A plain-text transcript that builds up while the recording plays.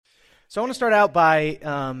So I want to start out by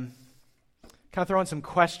kind of throwing some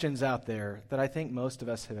questions out there that I think most of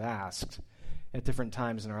us have asked at different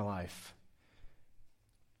times in our life.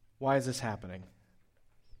 Why is this happening?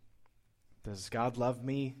 Does God love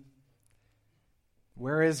me?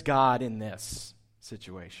 Where is God in this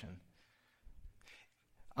situation?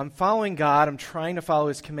 I'm following God. I'm trying to follow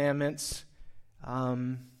His commandments.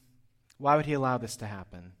 Why would He allow this to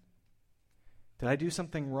happen? Did I do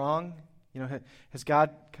something wrong? Has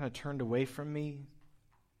God kind of turned away from me?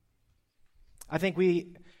 I think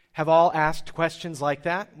we have all asked questions like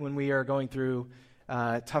that when we are going through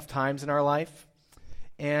tough times in our life.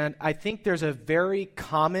 And I think there's a very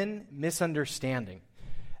common misunderstanding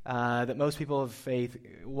that most people of faith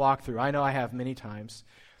walk through. I know I have many times.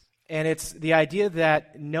 And it's the idea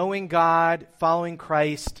that knowing God, following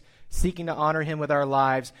Christ, seeking to honor Him with our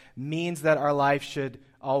lives means that our life should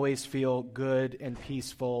always feel good and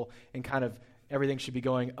peaceful, and kind of everything should be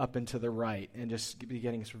going up and to the right and just be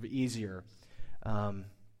getting sort of easier. Now,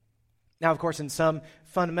 of course, in some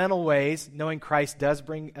fundamental ways, knowing Christ does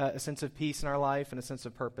bring a sense of peace in our life and a sense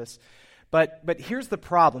of purpose. But here's the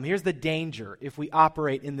problem. Here's the danger if we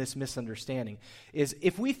operate in this misunderstanding, is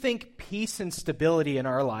if we think peace and stability in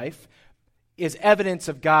our life is evidence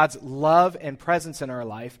of God's love and presence in our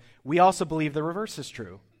life, we also believe the reverse is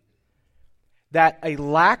true. That a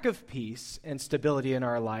lack of peace and stability in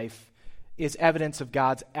our life is evidence of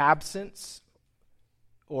God's absence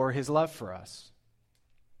or His love for us,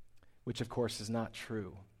 which of course is not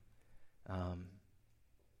true.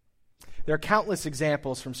 There are countless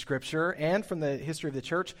examples from Scripture and from the history of the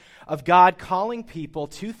church of God calling people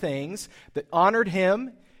to things that honored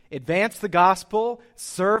Him, advanced the gospel,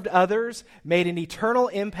 served others, made an eternal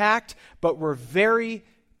impact, but were very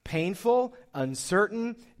painful,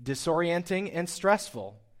 uncertain, disorienting, and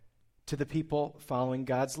stressful to the people following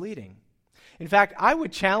God's leading. In fact, I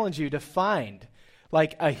would challenge you to find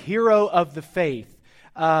like a hero of the faith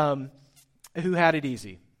who had it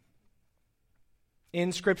easy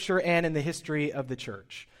in Scripture and in the history of the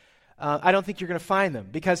church. I don't think you're going to find them,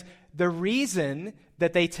 because the reason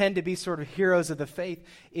that they tend to be sort of heroes of the faith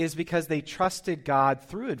is because they trusted God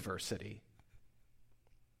through adversity,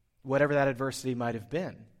 whatever that adversity might have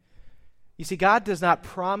been. You see, God does not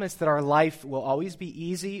promise that our life will always be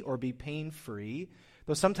easy or be pain-free,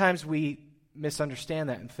 though sometimes we misunderstand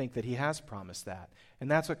that and think that He has promised that. And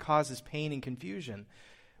that's what causes pain and confusion.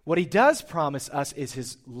 What He does promise us is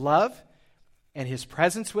His love and His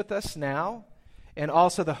presence with us now, and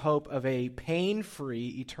also the hope of a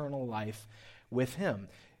pain-free eternal life with Him.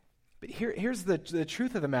 But here's the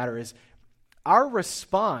truth of the matter is, our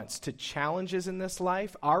response to challenges in this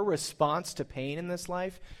life, our response to pain in this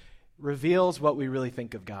life, reveals what we really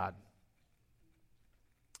think of God.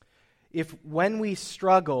 If when we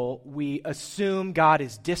struggle, we assume God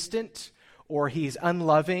is distant, or He's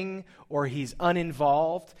unloving, or He's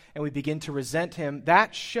uninvolved, and we begin to resent Him,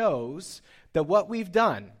 that shows that what we've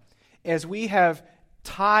done is we have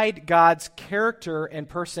tied God's character and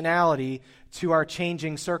personality to our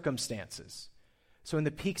changing circumstances. So in the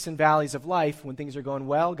peaks and valleys of life, when things are going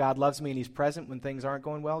well, God loves me and He's present. When things aren't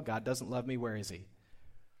going well, God doesn't love me. Where is He?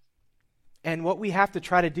 And what we have to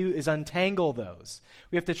try to do is untangle those.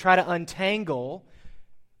 We have to try to untangle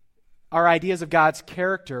our ideas of God's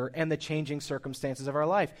character and the changing circumstances of our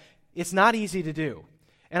life. It's not easy to do.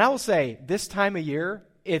 And I will say, this time of year,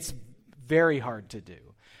 it's very hard to do.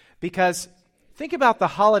 Because think about the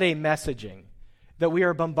holiday messaging that we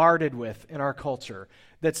are bombarded with in our culture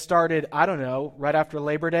that started, I don't know, right after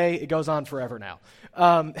Labor Day. It goes on forever now.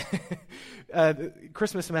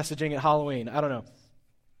 Christmas messaging at Halloween, I don't know.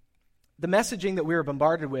 The messaging that we are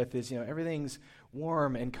bombarded with is, everything's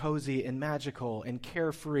warm and cozy and magical and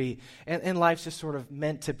carefree, and life's just sort of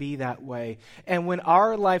meant to be that way. And when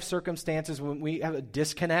our life circumstances, when we have a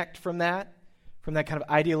disconnect from that kind of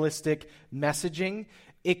idealistic messaging,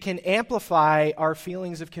 it can amplify our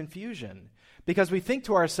feelings of confusion, because we think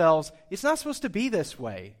to ourselves, it's not supposed to be this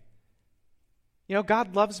way.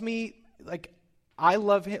 God loves me, like I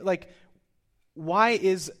love Him. Like, why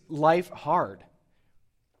is life hard?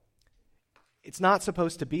 It's not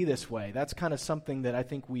supposed to be this way. That's kind of something that I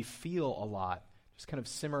think we feel a lot, just kind of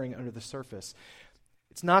simmering under the surface.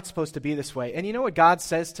 It's not supposed to be this way. And you know what God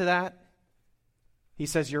says to that? He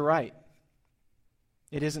says, you're right.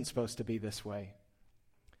 It isn't supposed to be this way.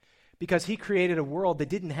 Because He created a world that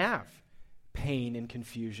didn't have pain and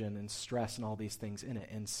confusion and stress and all these things in it,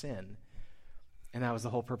 and sin. And that was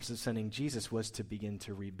the whole purpose of sending Jesus, was to begin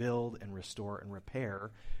to rebuild and restore and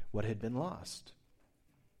repair what had been lost.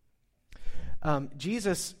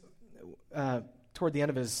 Jesus, toward the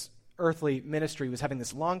end of His earthly ministry, was having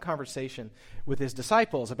this long conversation with his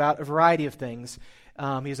disciples about a variety of things.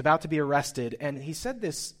 He was about to be arrested, and he said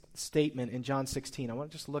this statement in John 16. I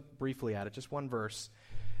want to just look briefly at it, just one verse.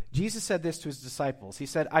 Jesus said this to his disciples. He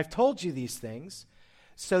said, "I've told you these things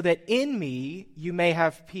so that in me you may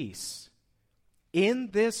have peace. In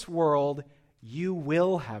this world you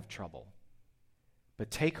will have trouble.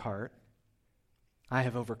 But take heart, I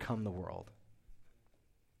have overcome the world."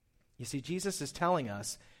 You see, Jesus is telling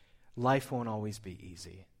us life won't always be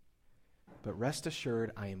easy. But rest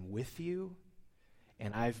assured, I am with you,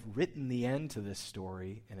 and I've written the end to this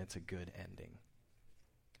story, and it's a good ending.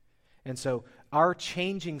 And so our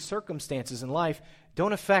changing circumstances in life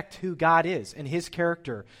don't affect who God is and his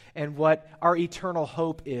character and what our eternal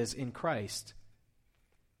hope is in Christ.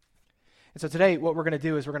 And so today what we're going to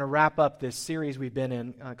do is we're going to wrap up this series we've been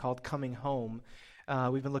in called Coming Home.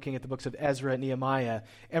 We've been looking at the books of Ezra and Nehemiah,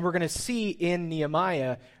 and we're going to see in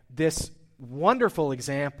Nehemiah this wonderful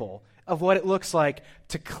example of what it looks like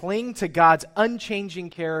to cling to God's unchanging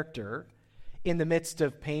character in the midst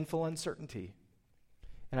of painful uncertainty.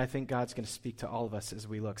 And I think God's going to speak to all of us as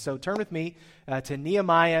we look. So turn with me to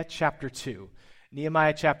Nehemiah chapter 2.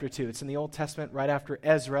 Nehemiah chapter 2. It's in the Old Testament right after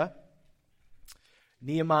Ezra.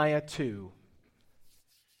 Nehemiah 2.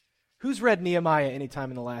 Who's read Nehemiah any time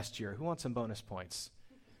in the last year? Who wants some bonus points?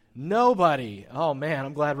 Nobody. Oh man,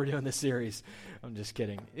 I'm glad we're doing this series. I'm just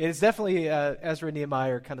kidding. It's definitely Ezra and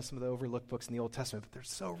Nehemiah are kind of some of the overlooked books in the Old Testament, but they're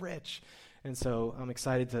so rich. And so I'm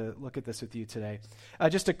excited to look at this with you today.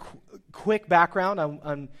 Just a quick background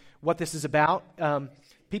on what this is about.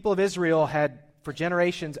 People of Israel had, for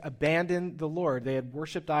generations, abandoned the Lord. They had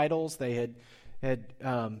worshipped idols. They had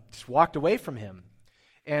just walked away from him.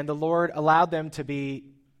 And the Lord allowed them to be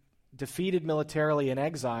defeated militarily and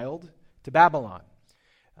exiled to Babylon.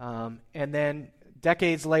 And then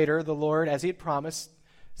decades later, the Lord, as he had promised,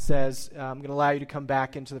 says, I'm going to allow you to come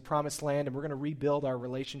back into the promised land, and we're going to rebuild our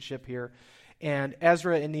relationship here. And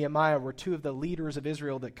Ezra and Nehemiah were two of the leaders of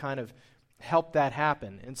Israel that kind of helped that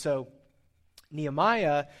happen. And so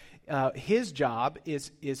Nehemiah, his job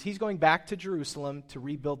is he's going back to Jerusalem to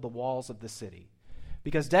rebuild the walls of the city.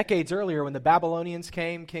 Because decades earlier, when the Babylonians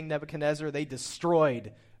came, King Nebuchadnezzar, they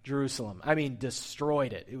destroyed Jerusalem. I mean,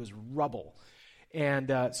 destroyed it. It was rubble.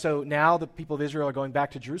 And so now the people of Israel are going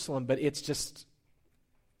back to Jerusalem, but it's just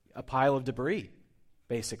a pile of debris,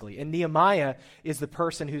 basically. And Nehemiah is the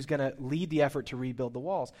person who's going to lead the effort to rebuild the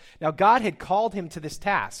walls. Now, God had called him to this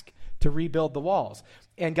task to rebuild the walls.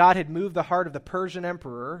 And God had moved the heart of the Persian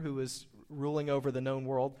emperor, who was ruling over the known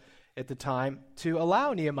world at the time, to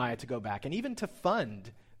allow Nehemiah to go back and even to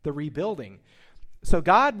fund the rebuilding. So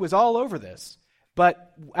God was all over this.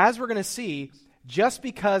 But as we're going to see, just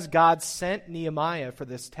because God sent Nehemiah for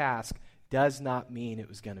this task does not mean it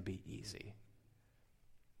was going to be easy.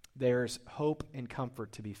 There's hope and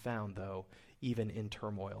comfort to be found, though, even in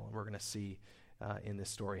turmoil. And we're going to see in this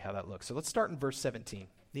story how that looks. So let's start in verse 17.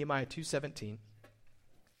 Nehemiah 2:17.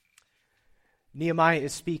 Nehemiah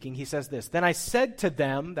is speaking. He says this, "Then I said to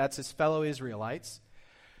them," that's his fellow Israelites,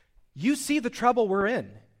 "You see the trouble we're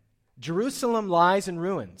in. Jerusalem lies in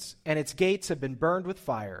ruins, and its gates have been burned with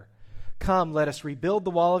fire. Come, let us rebuild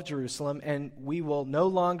the wall of Jerusalem, and we will no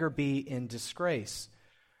longer be in disgrace."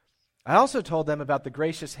 I also told them about the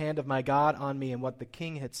gracious hand of my God on me and what the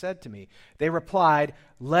king had said to me. They replied,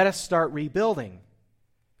 "Let us start rebuilding."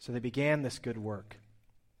 So they began this good work.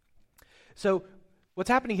 So what's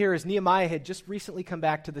happening here is Nehemiah had just recently come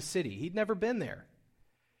back to the city. He'd never been there.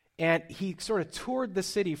 And he sort of toured the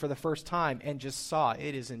city for the first time and just saw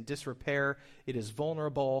it is in disrepair, it is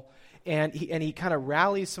vulnerable. And he kind of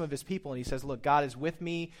rallies some of his people and he says, look, God is with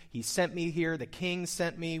me. He sent me here. The king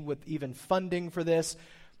sent me with even funding for this.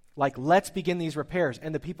 Like, let's begin these repairs.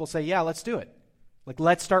 And the people say, yeah, let's do it. Like,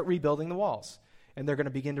 let's start rebuilding the walls. And they're going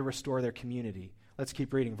to begin to restore their community. Let's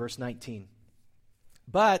keep reading, verse 19.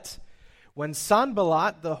 But when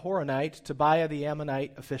Sanballat the Horonite, Tobiah the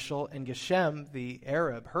Ammonite official, and Geshem the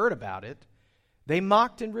Arab heard about it, they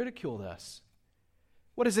mocked and ridiculed us.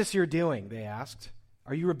 "What is this you're doing?" they asked.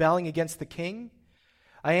 "Are you rebelling against the king?"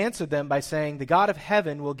 I answered them by saying, "The God of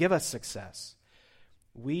heaven will give us success.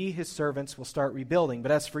 We, his servants, will start rebuilding.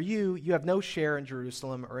 But as for you, you have no share in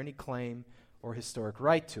Jerusalem or any claim or historic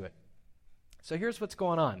right to it." So here's what's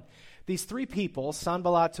going on. These three people,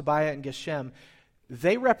 Sanballat, Tobiah, and Geshem,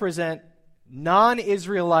 they represent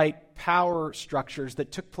non-Israelite power structures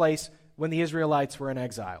that took place when the Israelites were in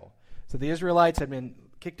exile. So the Israelites had been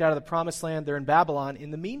kicked out of the promised land. They're in Babylon.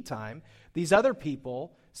 In the meantime, these other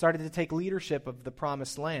people started to take leadership of the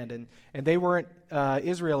promised land. And they weren't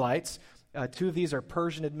Israelites. Two of these are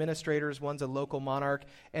Persian administrators. One's a local monarch.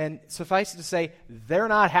 And suffice it to say, they're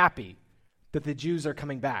not happy that the Jews are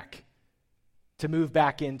coming back to move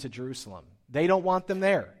back into Jerusalem. They don't want them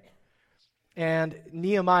there. And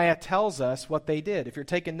Nehemiah tells us what they did. If you're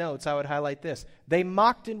taking notes, I would highlight this. They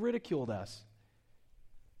mocked and ridiculed us.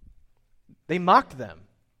 They mocked them.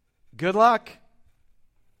 Good luck.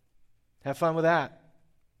 Have fun with that.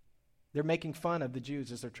 They're making fun of the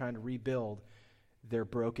Jews as they're trying to rebuild their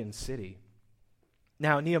broken city.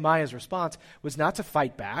 Now, Nehemiah's response was not to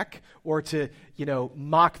fight back or to,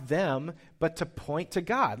 mock them, but to point to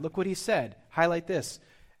God. Look what he said. Highlight this.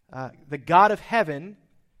 The God of heaven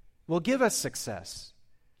will give us success.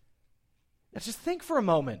 Now, just think for a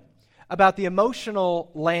moment about the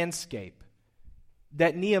emotional landscape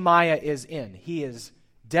that Nehemiah is in. He is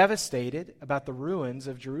devastated about the ruins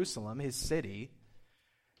of Jerusalem, his city.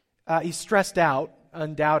 He's stressed out,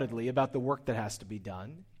 undoubtedly, about the work that has to be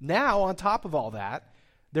done. Now, on top of all that,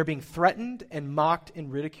 they're being threatened and mocked and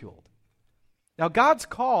ridiculed. Now, God's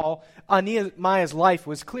call on Nehemiah's life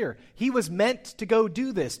was clear. He was meant to go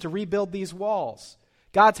do this, to rebuild these walls.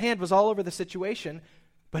 God's hand was all over the situation,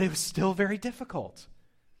 but it was still very difficult.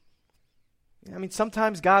 I mean,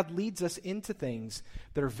 sometimes God leads us into things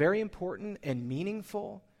that are very important and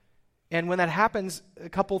meaningful. And when that happens, a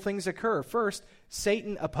couple things occur. First,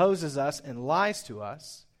 Satan opposes us and lies to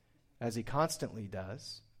us, as he constantly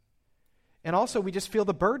does. And also, we just feel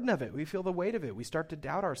the burden of it. We feel the weight of it. We start to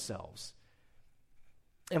doubt ourselves.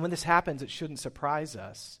 And when this happens, it shouldn't surprise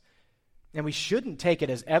us. And we shouldn't take it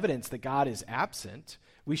as evidence that God is absent.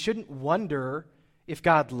 We shouldn't wonder if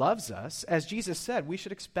God loves us. As Jesus said, we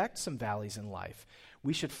should expect some valleys in life.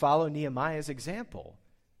 We should follow Nehemiah's example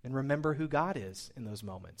and remember who God is in those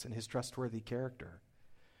moments and his trustworthy character.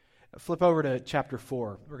 Flip over to chapter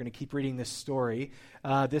 4. We're going to keep reading this story.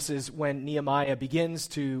 This is when Nehemiah begins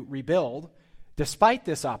to rebuild despite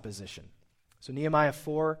this opposition. So Nehemiah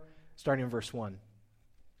 4, starting in verse 1.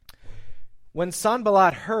 When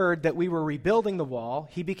Sanballat heard that we were rebuilding the wall,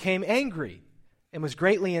 he became angry and was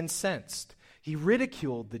greatly incensed. He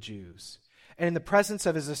ridiculed the Jews. And in the presence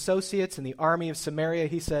of his associates in the army of Samaria,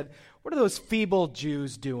 he said, "What are those feeble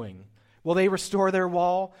Jews doing? Will they restore their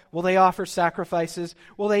wall? Will they offer sacrifices?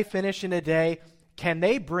 Will they finish in a day? Can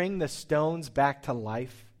they bring the stones back to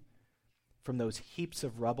life from those heaps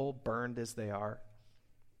of rubble, burned as they are?"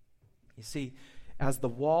 You see, as the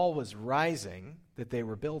wall was rising that they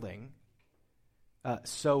were building,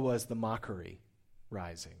 so was the mockery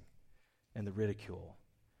rising and the ridicule.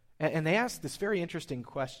 And they asked this very interesting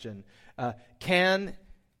question, can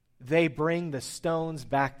they bring the stones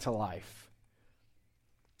back to life?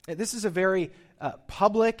 This is a very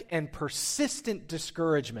public and persistent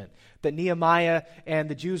discouragement that Nehemiah and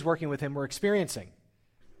the Jews working with him were experiencing.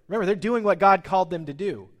 Remember, they're doing what God called them to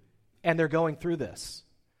do, and they're going through this.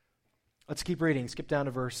 Let's keep reading. Skip down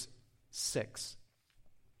to verse 6.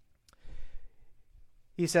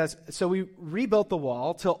 He says, "So we rebuilt the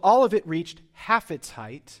wall till all of it reached half its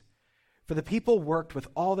height, for the people worked with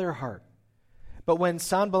all their heart. But when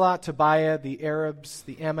Sanballat, Tobiah, the Arabs,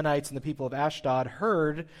 the Ammonites, and the people of Ashdod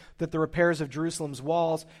heard that the repairs of Jerusalem's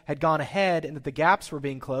walls had gone ahead and that the gaps were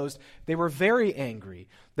being closed, they were very angry.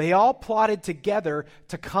 They all plotted together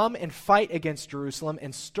to come and fight against Jerusalem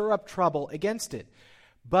and stir up trouble against it.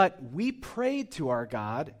 But we prayed to our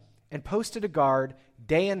God and posted a guard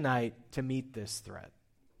day and night to meet this threat."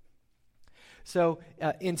 So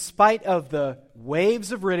in spite of the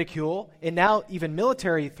waves of ridicule and now even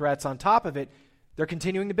military threats on top of it, they're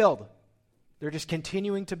continuing to build. They're just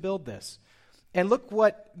continuing to build this. And look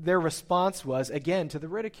what their response was, again, to the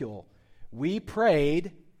ridicule. We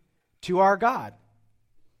prayed to our God.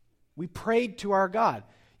 We prayed to our God.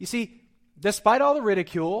 You see, despite all the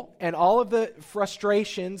ridicule and all of the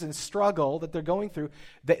frustrations and struggle that they're going through,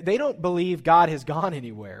 they don't believe God has gone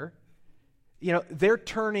anywhere. They're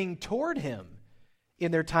turning toward him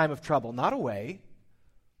in their time of trouble, not away.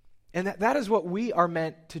 And that is what we are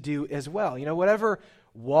meant to do as well. Whatever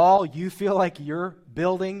wall you feel like you're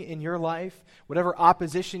building in your life, whatever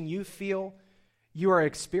opposition you feel you are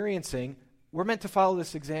experiencing, we're meant to follow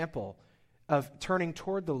this example of turning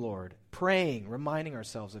toward the Lord, praying, reminding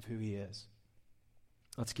ourselves of who he is.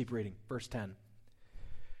 Let's keep reading. Verse 10.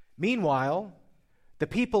 "Meanwhile, the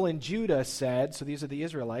people in Judah said," so these are the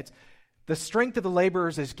Israelites, "the strength of the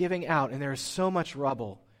laborers is giving out, and there is so much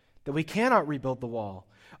rubble that we cannot rebuild the wall.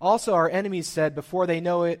 Also, our enemies said, before they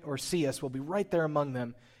know it or see us, we'll be right there among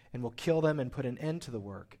them, and we'll kill them and put an end to the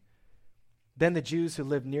work. Then the Jews who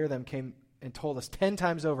lived near them came and told us 10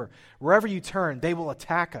 times over, wherever you turn, they will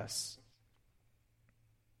attack us."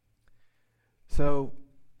 So,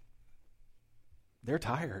 they're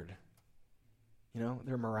tired.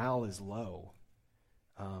 Their morale is low.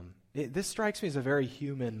 This strikes me as a very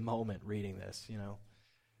human moment reading this,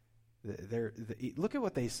 Look at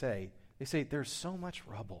what they say. They say, there's so much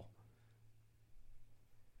rubble.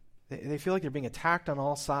 They feel like they're being attacked on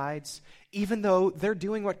all sides, even though they're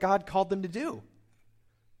doing what God called them to do.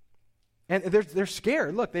 And they're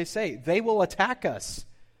scared. Look, they say, they will attack us.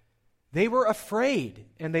 They were afraid,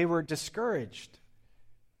 and they were discouraged.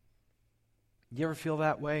 You ever feel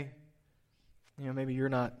that way? Maybe you're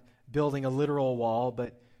not building a literal wall,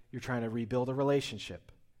 but you're trying to rebuild a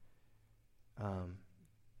relationship. And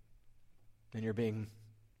you're being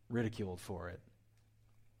ridiculed for it.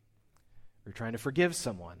 You're trying to forgive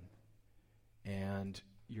someone, and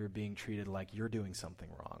you're being treated like you're doing something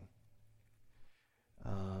wrong.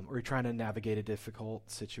 Or you're trying to navigate a difficult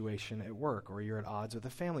situation at work, or you're at odds with a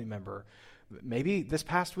family member. Maybe this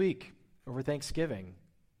past week, over Thanksgiving,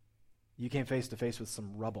 you came face to face with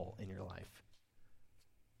some rubble in your life.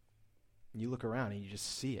 You look around and you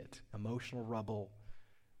just see it. Emotional rubble,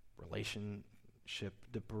 relationship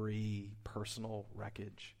debris, personal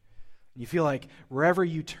wreckage. You feel like wherever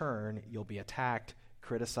you turn, you'll be attacked,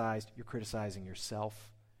 criticized. You're criticizing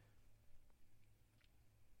yourself.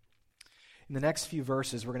 In the next few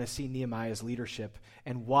verses, we're going to see Nehemiah's leadership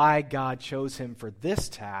and why God chose him for this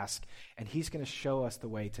task, and he's going to show us the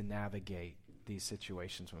way to navigate these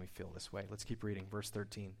situations when we feel this way. Let's keep reading. Verse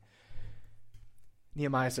 13.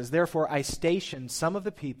 Nehemiah says, "Therefore I stationed some of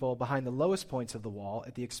the people behind the lowest points of the wall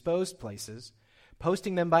at the exposed places,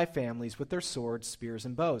 posting them by families with their swords, spears,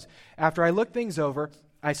 and bows. After I looked things over,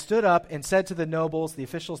 I stood up and said to the nobles, the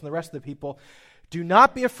officials, and the rest of the people, 'Do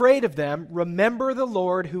not be afraid of them. Remember the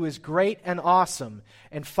Lord who is great and awesome,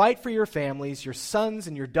 and fight for your families, your sons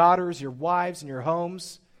and your daughters, your wives and your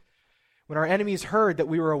homes.' When our enemies heard that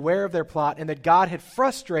we were aware of their plot and that God had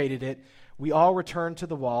frustrated it, we all returned to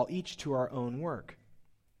the wall, each to our own work."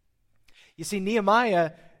 You see,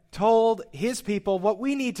 Nehemiah told his people what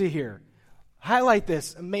we need to hear. Highlight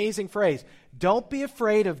this amazing phrase. Don't be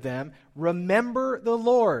afraid of them. Remember the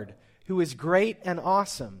Lord who is great and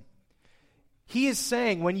awesome. He is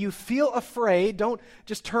saying, when you feel afraid, don't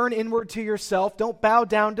just turn inward to yourself. Don't bow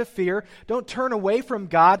down to fear. Don't turn away from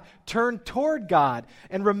God. Turn toward God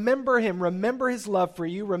and remember Him. Remember His love for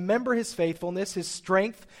you. Remember His faithfulness, His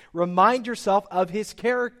strength. Remind yourself of His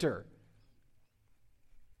character.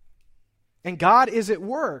 And God is at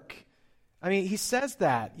work. I mean, He says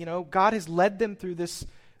that. God has led them through this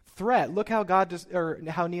threat. Look how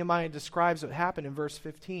how Nehemiah describes what happened in verse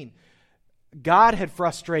 15. God had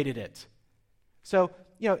frustrated it. So,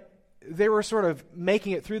 they were sort of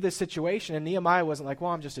making it through this situation, and Nehemiah wasn't like, well,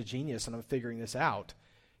 I'm just a genius and I'm figuring this out.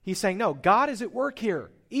 He's saying, no, God is at work here,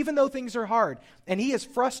 even though things are hard, and He has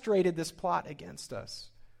frustrated this plot against us.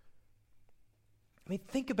 I mean,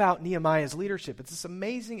 think about Nehemiah's leadership. It's this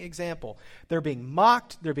amazing example. They're being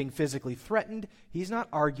mocked. They're being physically threatened. He's not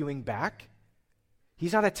arguing back.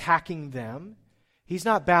 He's not attacking them. He's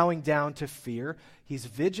not bowing down to fear. He's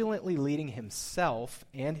vigilantly leading himself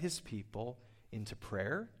and his people into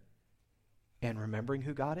prayer and remembering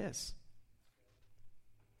who God is.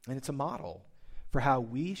 And it's a model for how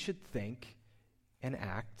we should think and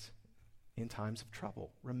act in times of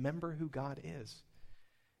trouble. Remember who God is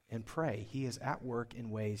and pray. He is at work in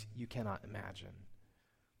ways you cannot imagine.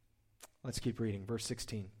 Let's keep reading. Verse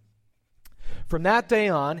 16. "From that day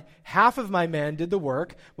on, half of my men did the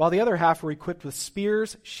work, while the other half were equipped with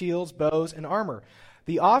spears, shields, bows, and armor.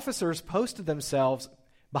 The officers posted themselves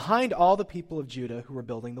behind all the people of Judah who were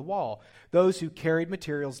building the wall. Those who carried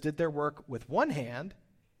materials did their work with one hand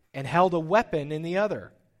and held a weapon in the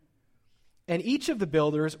other. And each of the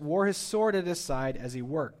builders wore his sword at his side as he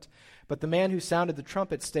worked. But the man who sounded the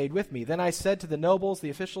trumpet stayed with me. Then I said to the nobles, the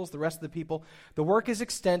officials, the rest of the people, 'The work is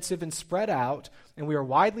extensive and spread out, and we are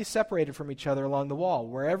widely separated from each other along the wall.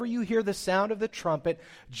 Wherever you hear the sound of the trumpet,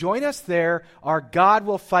 join us there. Our God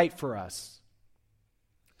will fight for us.'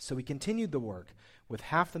 So we continued the work, with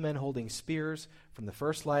half the men holding spears from the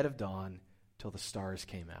first light of dawn till the stars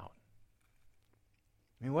came out."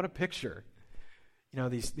 I mean, what a picture.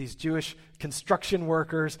 These Jewish construction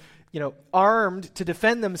workers, armed to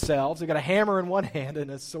defend themselves. They've got a hammer in one hand and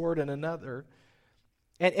a sword in another.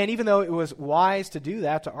 And even though it was wise to do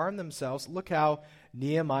that, to arm themselves, look how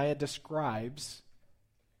Nehemiah describes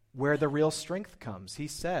where the real strength comes. He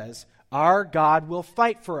says, our God will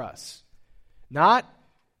fight for us. Not,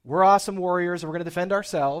 we're awesome warriors and we're going to defend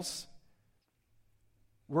ourselves.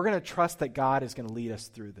 We're going to trust that God is going to lead us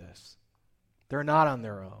through this. They're not on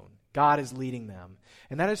their own. God is leading them.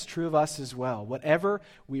 And that is true of us as well. Whatever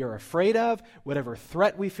we are afraid of, whatever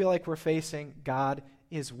threat we feel like we're facing, God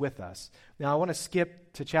is with us. Now, I want to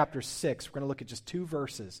skip to chapter 6. We're going to look at just 2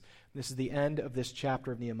 verses. This is the end of this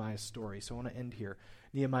chapter of Nehemiah's story. So I want to end here.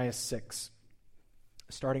 Nehemiah 6,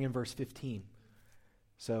 starting in verse 15.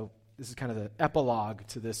 So this is kind of the epilogue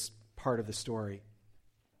to this part of the story.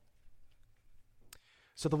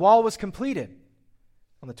 So the wall was completed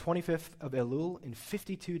on the 25th of Elul in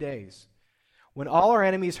 52 days. When all our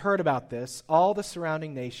enemies heard about this, all the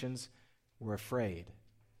surrounding nations were afraid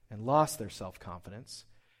and lost their self-confidence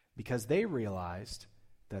because they realized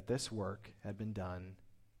that this work had been done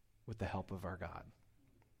with the help of our God.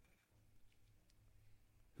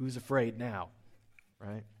 Who's afraid now,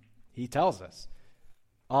 right? He tells us.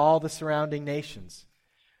 All the surrounding nations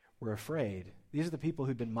were afraid. These are the people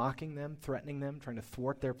who'd been mocking them, threatening them, trying to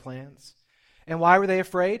thwart their plans. And why were they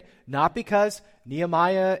afraid? Not because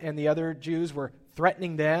Nehemiah and the other Jews were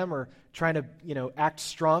threatening them or trying to, act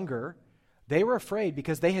stronger. They were afraid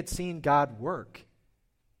because they had seen God work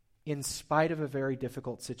in spite of a very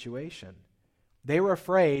difficult situation. They were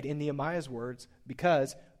afraid, in Nehemiah's words,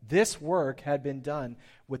 because this work had been done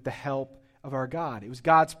with the help of our God. It was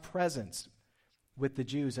God's presence with the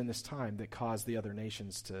Jews in this time that caused the other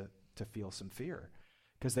nations to feel some fear,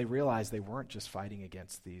 because they realized they weren't just fighting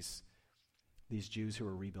against these Jews who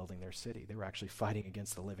were rebuilding their city. They were actually fighting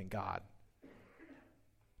against the living God.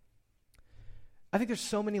 I think there's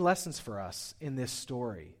so many lessons for us in this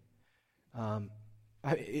story.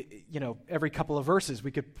 Every couple of verses we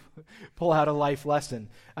could pull out a life lesson.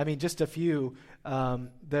 I mean, just a few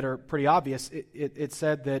that are pretty obvious. It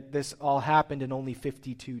said that this all happened in only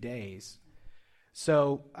 52 days.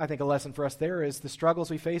 So I think a lesson for us there is the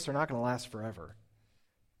struggles we face are not going to last forever.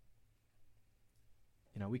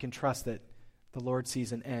 We can trust that the Lord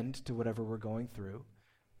sees an end to whatever we're going through.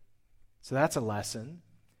 So that's a lesson.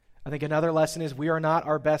 I think another lesson is we are not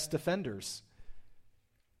our best defenders.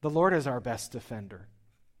 The Lord is our best defender.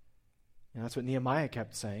 That's what Nehemiah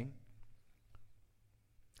kept saying.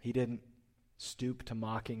 He didn't stoop to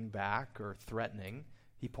mocking back or threatening.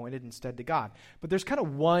 He pointed instead to God. But there's kind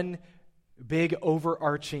of one big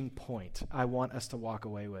overarching point I want us to walk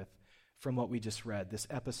away with from what we just read, this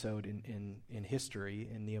episode in history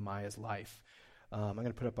in Nehemiah's life. I'm going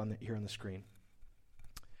to put up here on the screen.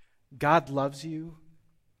 God loves you,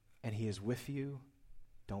 and he is with you.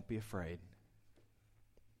 Don't be afraid.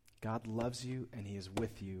 God loves you, and he is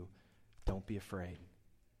with you. Don't be afraid.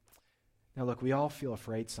 Now look, we all feel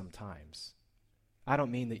afraid sometimes. I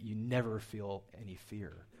don't mean that you never feel any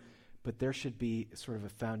fear, but there should be sort of a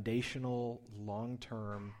foundational,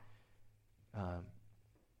 long-term,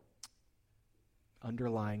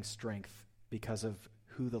 underlying strength because of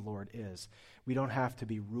who the Lord is. We don't have to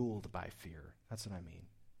be ruled by fear. That's what I mean.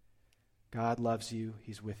 God loves you.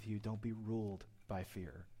 He's with you. Don't be ruled by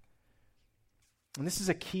fear. And this is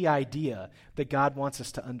a key idea that God wants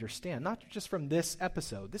us to understand, not just from this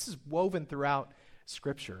episode. This is woven throughout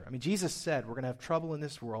Scripture. I mean, Jesus said we're going to have trouble in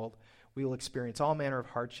this world. We will experience all manner of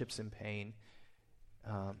hardships and pain.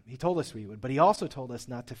 He told us we would, but he also told us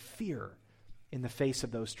not to fear in the face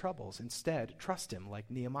of those troubles. Instead, trust him like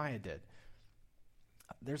Nehemiah did.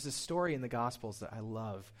 There's this story in the Gospels that I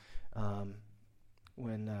love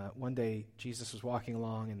when one day Jesus was walking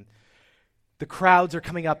along and the crowds are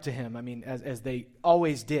coming up to him, as they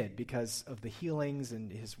always did because of the healings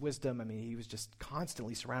and his wisdom. He was just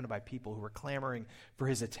constantly surrounded by people who were clamoring for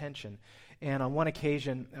his attention. And on one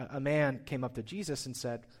occasion, a man came up to Jesus and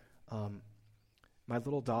said, my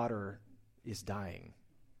little daughter is dying.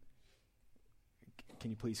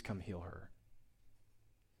 Can you please come heal her?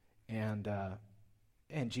 And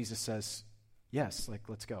Jesus says, yes,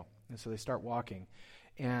 let's go. And so they start walking.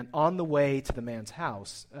 And on the way to the man's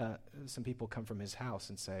house, some people come from his house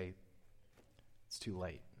and say, it's too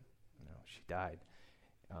late. She died.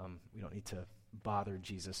 We don't need to bother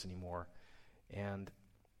Jesus anymore. And,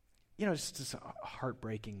 it's just a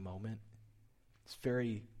heartbreaking moment. It's a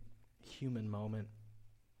very human moment.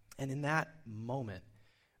 And in that moment,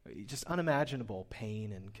 just unimaginable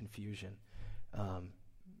pain and confusion,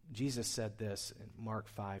 Jesus said this in Mark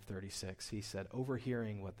 5:36. He said,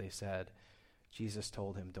 overhearing what they said, Jesus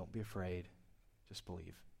told him, don't be afraid, just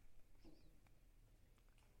believe.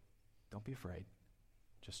 Don't be afraid,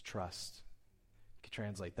 just trust. You can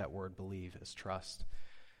translate that word believe as trust.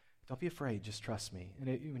 Don't be afraid, just trust me. And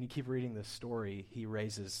when you keep reading this story, he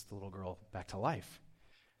raises the little girl back to life.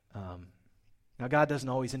 Now, God doesn't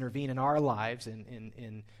always intervene in our lives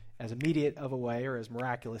in as immediate of a way or as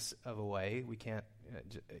miraculous of a way. We can't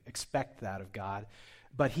expect that of God.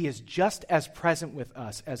 But he is just as present with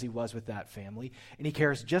us as he was with that family, and he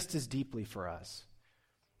cares just as deeply for us.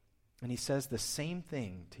 And he says the same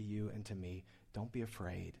thing to you and to me. Don't be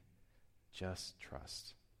afraid. Just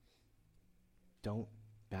trust. Don't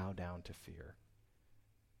bow down to fear.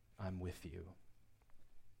 I'm with you.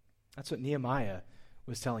 That's what Nehemiah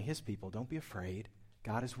was telling his people. Don't be afraid.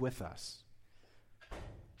 God is with us.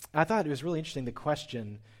 I thought it was really interesting, the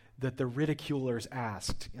question that the ridiculers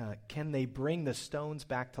asked. Can they bring the stones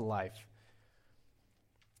back to life?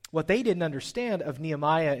 What they didn't understand of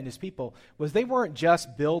Nehemiah and his people was they weren't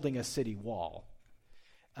just building a city wall.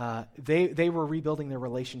 They were rebuilding their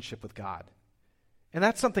relationship with God. And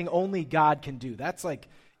that's something only God can do. That's like,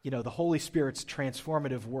 the Holy Spirit's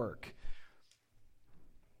transformative work.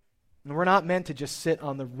 And we're not meant to just sit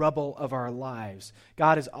on the rubble of our lives.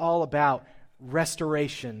 God is all about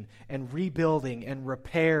restoration and rebuilding and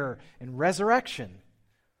repair and resurrection.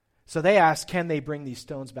 So they asked, can they bring these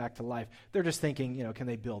stones back to life? They're just thinking, can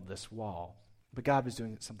they build this wall? But God was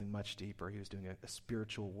doing something much deeper. He was doing a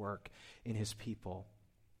spiritual work in his people.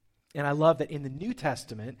 And I love that in the New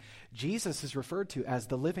Testament, Jesus is referred to as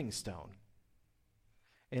the living stone.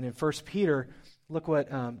 And in 1 Peter, look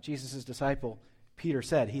what Jesus' disciple Peter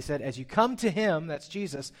said. He said, as you come to him, that's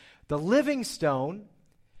Jesus, the living stone,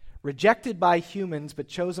 rejected by humans but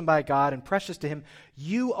chosen by God and precious to him,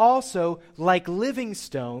 you also, like living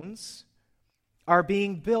stones, are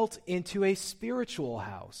being built into a spiritual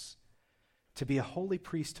house to be a holy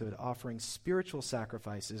priesthood, offering spiritual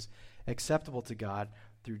sacrifices acceptable to God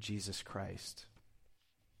through Jesus Christ.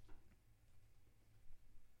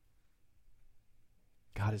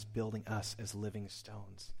 God is building us as living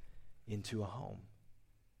stones into a home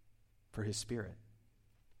for his Spirit.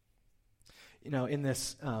 In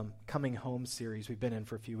this Coming Home series we've been in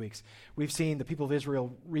for a few weeks, we've seen the people of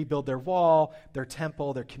Israel rebuild their wall, their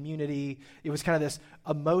temple, their community. It was kind of this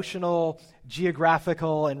emotional,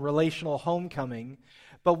 geographical, and relational homecoming.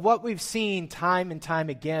 But what we've seen time and time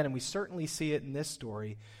again, and we certainly see it in this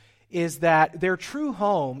story, is that their true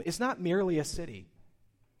home is not merely a city.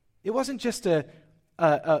 It wasn't just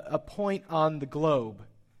a point on the globe.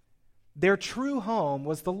 Their true home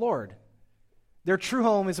was the Lord. Their true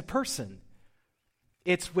home is a person.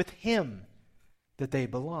 It's with him that they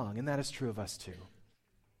belong, and that is true of us too.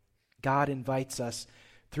 God invites us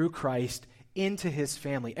through Christ into his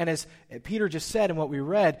family. And as Peter just said in what we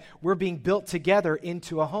read, we're being built together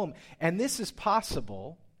into a home. And this is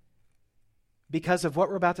possible because of what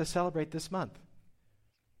we're about to celebrate this month.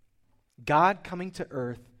 God coming to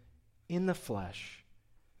earth in the flesh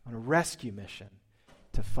on a rescue mission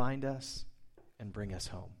to find us and bring us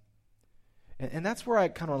home. And that's where I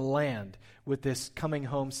kind of land with this Coming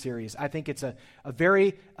Home series. I think it's a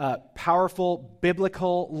very powerful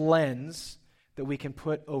biblical lens that we can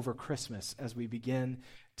put over Christmas as we begin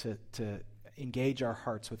to engage our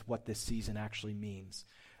hearts with what this season actually means.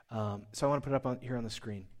 So I want to put it up here on the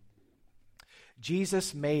screen.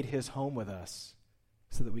 Jesus made his home with us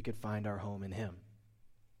so that we could find our home in him.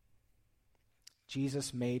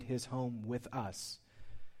 Jesus made his home with us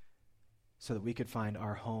so that we could find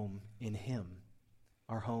our home in him.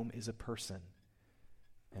 Our home is a person,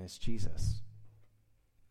 and it's Jesus.